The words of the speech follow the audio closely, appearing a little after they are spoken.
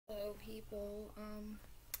people.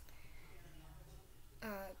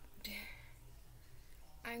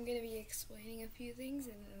 I'm gonna be explaining a few things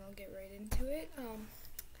and then I'll get right into it.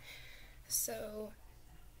 So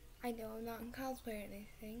I know I'm not in cosplay or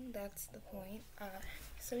anything, that's the point.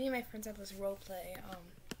 So me and my friends have this role play,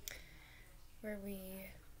 where we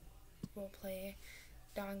role play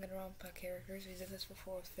Danganronpa characters. We did this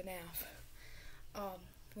before with FNAF.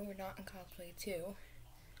 When we're not in cosplay too.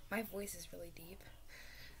 My voice is really deep.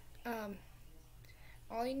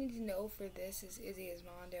 All you need to know for this is Izzy is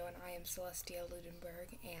Mondo and I am Celeste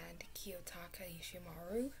Ludenberg and Taka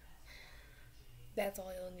Ishimaru. That's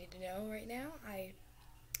all you'll need to know right now.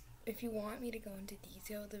 If you want me to go into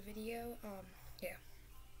detail of the video, yeah.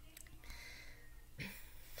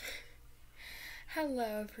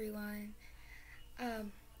 Hello everyone.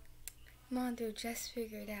 Mondo just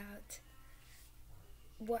figured out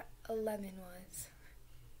what a lemon was.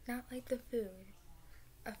 Not like the food.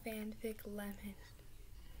 A fanfic lemon.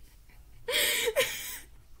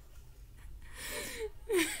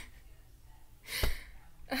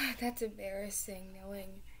 That's embarrassing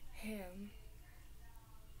knowing him.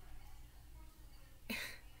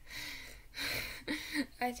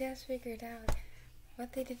 I just figured out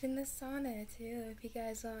what they did in the sauna too. If you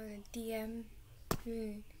guys want to DM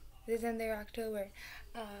this in their October,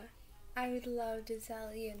 I would love to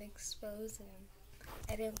tell you and expose him.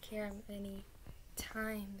 I don't care how many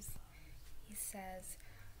times he says,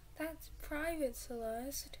 "That's private,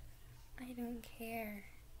 Celeste." I don't care.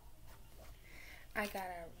 I got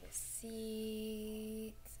a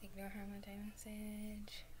receipt. Ignore how much I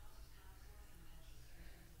message.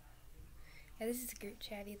 Yeah, this is a group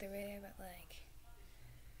chat either way, but like,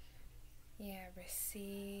 yeah,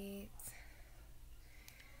 receipts.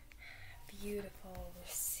 Beautiful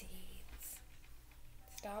receipts.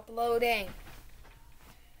 Stop loading.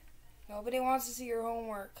 Nobody wants to see your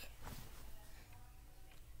homework.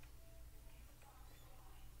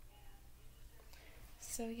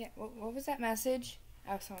 So yeah, what was that message?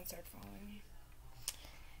 Oh, someone started following me.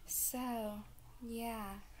 So,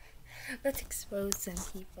 yeah. Let's expose some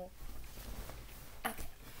people. Okay.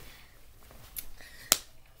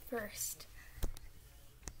 First,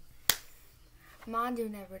 Mondo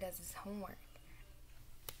never does his homework.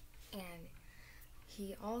 And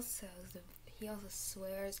he also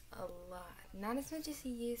swears a lot. Not as much as he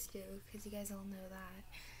used to, because you guys all know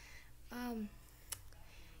that.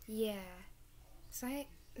 Yeah.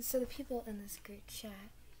 So the people in this group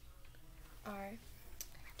chat are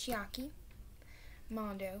Chiaki,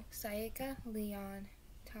 Mondo, Sayaka, Leon,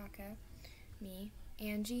 Taka, me,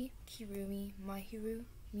 Angie, Kirumi, Mahiru,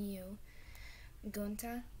 Miu,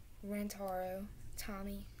 Gunta, Rentaro,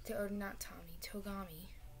 Tommy, or not Tommy, Togami,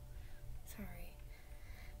 sorry,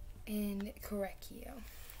 and Korekio.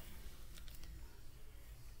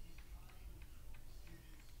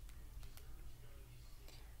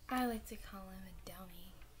 I like to call him a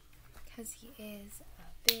dummy, because he is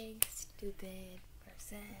a big, stupid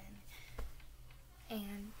person.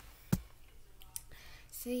 And,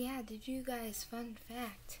 so yeah, fun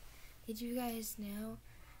fact, did you guys know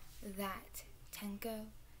that Tenko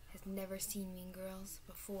has never seen Mean Girls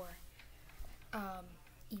before?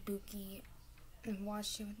 Ibuki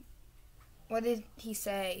watched him. What did he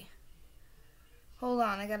say? Hold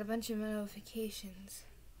on, I got a bunch of notifications.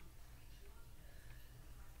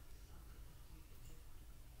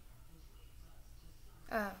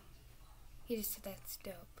 Oh, he just said that's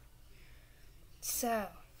dope. So,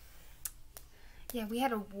 yeah, we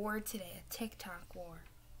had a war today, a TikTok war.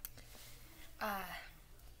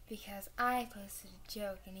 Because I posted a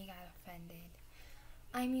joke and he got offended.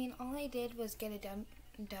 I mean, all I did was get a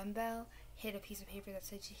dumbbell, hit a piece of paper that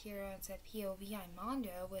said Chihiro and said POV I'm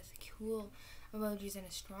Mondo with cool emojis and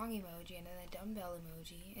a strong emoji and then a dumbbell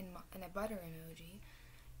emoji and a butter emoji.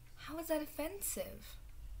 How is that offensive?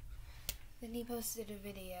 Then he posted a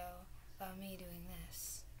video of me doing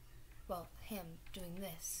this. Well, him doing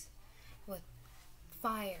this with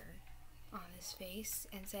fire on his face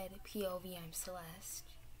and said POV I'm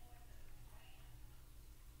Celeste.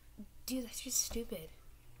 Dude, that's just stupid.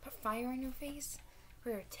 Put fire on your face for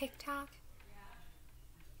your TikTok?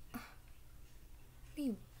 Are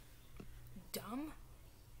you dumb?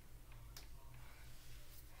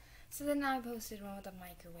 So then I posted one with a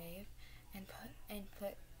microwave and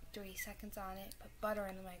put 3 seconds on it, put butter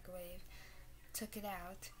in the microwave, took it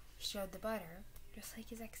out, showed the butter, just like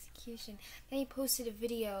his execution. Then he posted a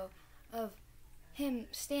video of him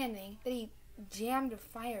standing, that he jammed a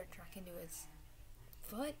fire truck into his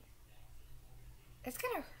foot. That's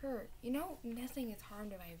gonna hurt. You know, nothing is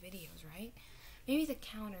harmed in my videos, right? Maybe the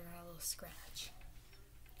counter got a little scratch.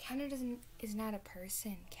 Counter is not a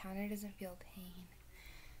person. Counter doesn't feel pain.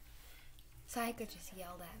 Psycho just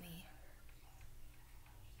yelled at me.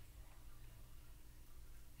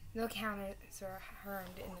 No counters are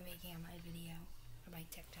harmed in the making of my video or my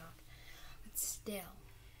TikTok. But still.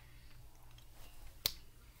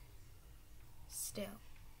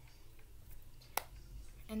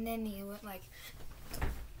 And then he went like,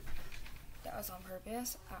 that was on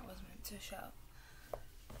purpose. That was meant to show.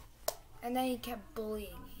 And then he kept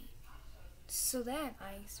bullying me. So then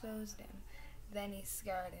I exposed him. Then he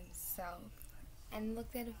scarred himself and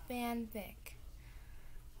looked at a fanfic.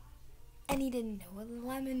 And he didn't know what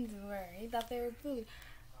lemons were. He thought they were food.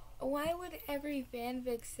 Why would every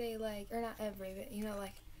fanfic say like, or not every, but you know,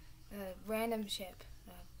 like random ship.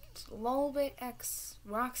 Lolbit X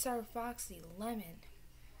Rockstar Foxy Lemon.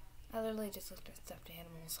 I literally just looked at stuffed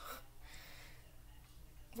animals.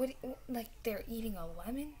 What, like they're eating a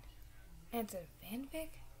lemon? And it's a fanfic?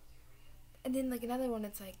 And then like another one,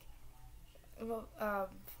 it's like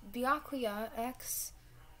Byakuya X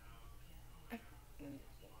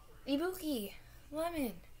Ibuki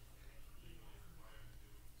Lemon.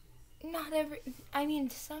 Not every, I mean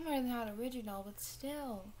some are not original, but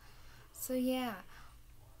still. So yeah.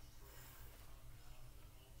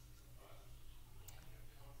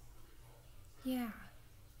 Yeah.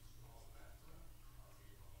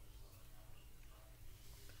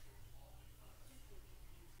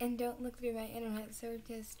 And don't look through my internet search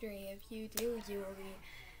history. If you do, you will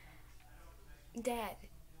be dead.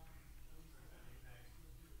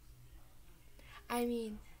 I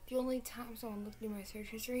mean, the only time someone looked through my search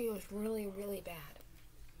history, it was really, really bad.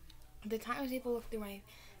 The times people look through my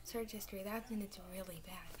search history, that's when it's really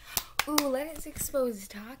bad. Ooh, let us expose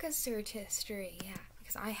Taka's search history. Yeah,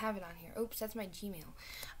 because I have it on here. Oops, that's my Gmail.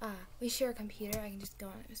 We share a computer. I can just go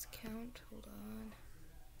on his account. Hold on.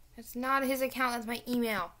 That's not his account. That's my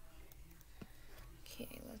email.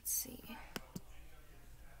 Okay, let's see.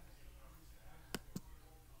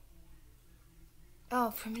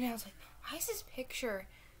 Oh, for a minute I was like, why is this picture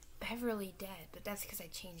Beverly dead? But that's because I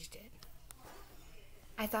changed it.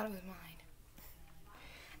 I thought it was mine.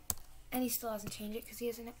 And he still hasn't changed it because he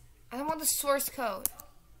hasn't. I don't want the source code.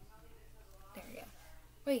 There we go.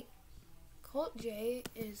 Wait. Colt J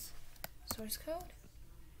is source code?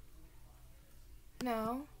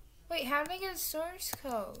 No. Wait, how did I get a source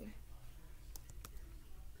code?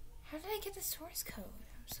 How did I get the source code?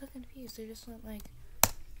 I'm so confused. I just went like,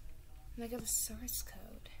 and I got the source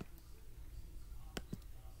code.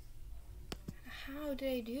 How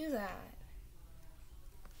did I do that?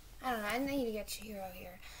 I don't know. I need to get Chihiro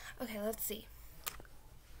here. Okay, let's see.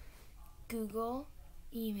 Google,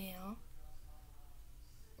 email,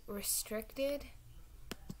 restricted.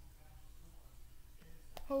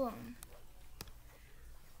 Hold on.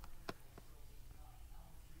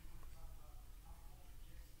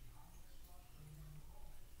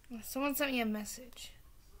 Someone sent me a message.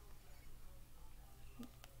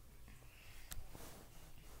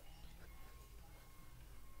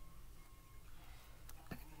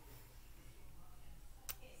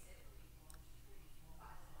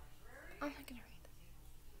 I'm not gonna read them.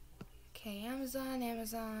 Okay,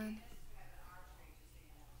 Amazon.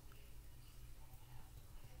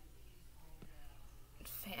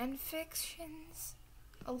 Fan fictions?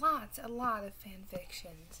 A lot of fan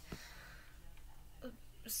fictions.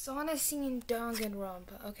 Sauna singing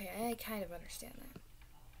Danganronpa. Okay, I kind of understand that.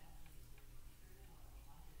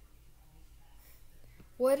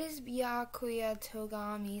 What is Byakuya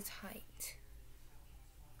Togami's height?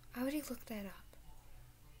 How would he look that up?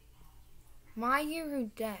 My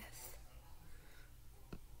Hero Death.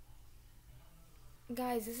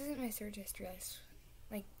 Guys, this isn't my search history.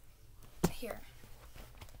 Like, here.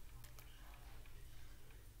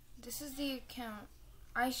 This is the account.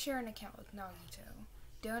 I share an account with Nagito.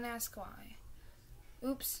 Don't ask why.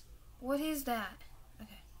 Oops. What is that?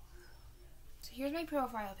 Okay. So here's my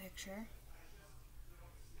profile picture.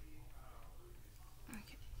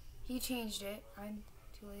 Okay. He changed it. I'm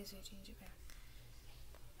too lazy to change it back.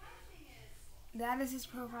 That is his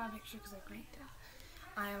profile picture because I ranked it.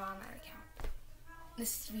 I am on that account.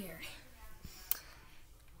 This is weird.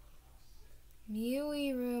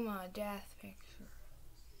 Miui Ruma death picture.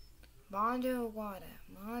 Mondo Wada.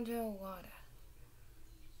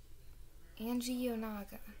 Angie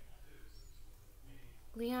Yonaga.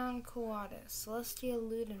 Leon Kawada. Celestia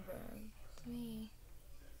Ludenberg. Me.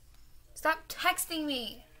 Stop texting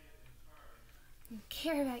me! I don't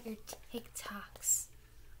care about your TikToks.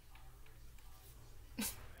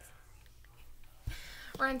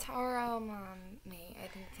 Rentaro Mommy. I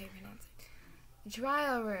think that's how you pronounce it.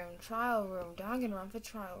 Trial room. Danganronpa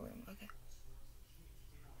trial room. Okay.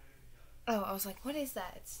 Oh, I was like, what is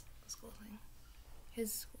that? It's a school thing.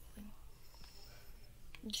 His school thing.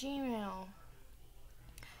 Gmail.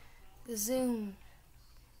 The Zoom.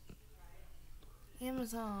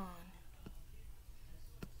 Amazon.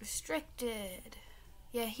 Restricted.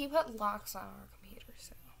 Yeah, he put locks on our computer,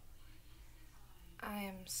 so I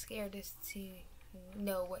am scared as to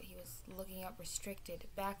know what he was looking up. Restricted.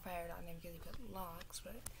 It backfired on him because he put locks,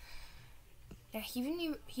 but yeah, he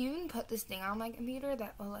even put this thing on my computer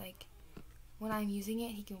that will, like, when I'm using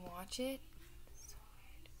it, he can watch it. So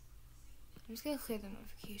weird. I'm just gonna clear the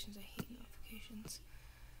notifications. I hate notifications.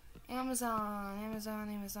 Amazon, Amazon,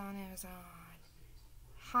 Amazon, Amazon.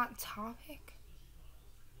 Hot topic.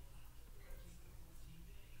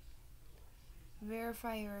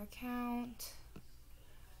 Verify your account.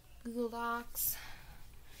 Google Docs.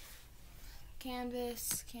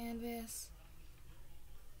 Canvas.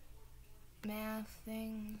 Math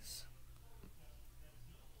things.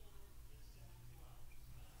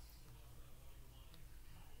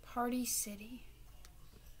 Party City.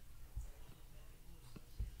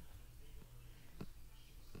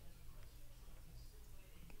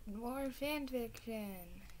 More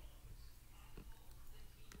fanfiction.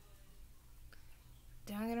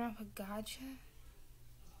 Danganronpa Gotcha.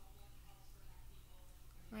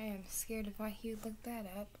 I am scared of why he would look that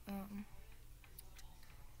up.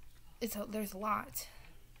 There's a lot.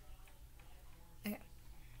 Okay.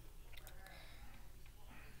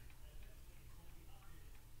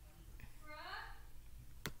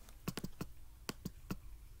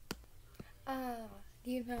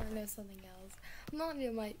 You know, I know something else.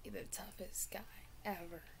 Mondo might be the toughest guy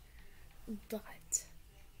ever, but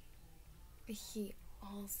he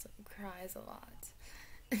also cries a lot.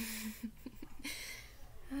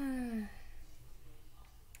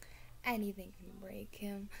 Anything can break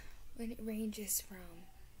him, when it ranges from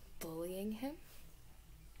bullying him.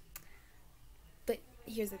 But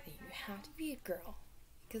here's the thing, you have to be a girl,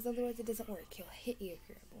 because otherwise it doesn't work. He'll hit you if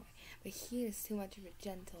you're a boy, but he is too much of a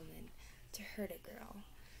gentleman to hurt a girl.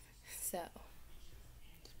 So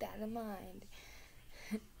keep that in mind.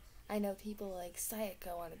 I know people like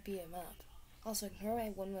Sayaka want to beat him up. Also, ignore my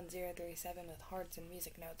 11037 with hearts and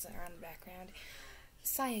music notes that are on the background.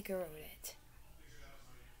 Sayaka wrote it.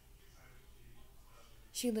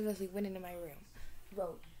 She literally went into my room,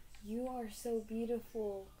 wrote, "You are so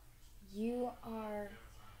beautiful. You are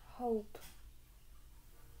hope."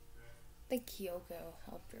 I think Kyoko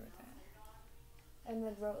helped her with that. And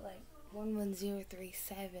then wrote like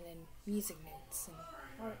 11037 and music notes and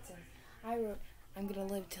hearts, and I wrote, "I'm gonna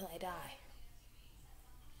live till I die."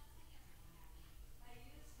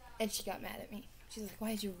 And she got mad at me. She's like,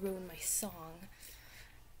 "Why did you ruin my song?"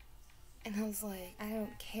 And I was like, "I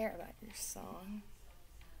don't care about your song.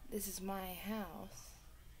 This is my house."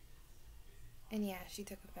 And yeah, she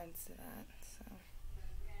took offense to that, so.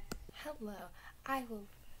 Hello. I will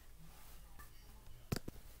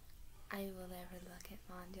never look at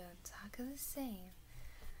Mondo and Taka the same.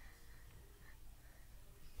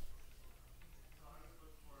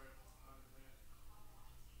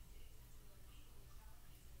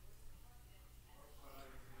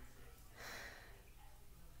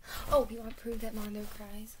 Oh, you want proof that Mondo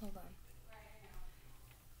cries? Hold on.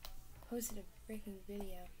 Posted a breaking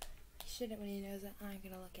video. He shouldn't when he knows that I'm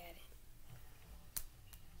gonna look at it.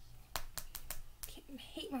 I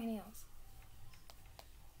hate my nails.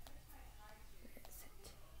 Where is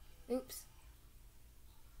it? Oops.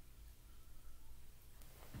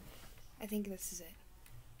 I think this is it.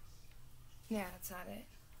 No, that's not it.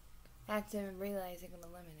 That's him realizing what a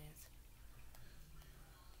lemon is.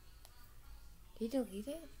 Did he delete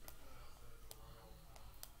it?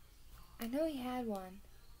 I know he had one.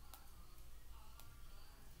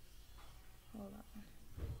 Hold on.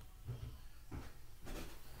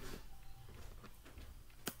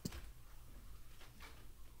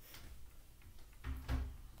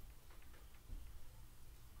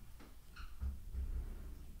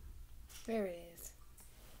 There it is.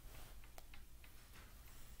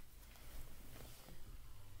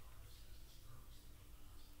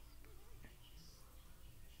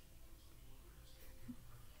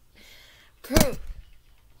 Proof!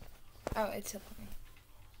 Oh, it's still playing.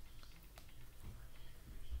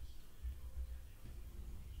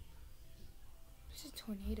 There's a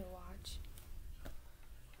tornado watch.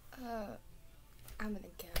 I'm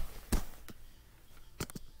gonna go.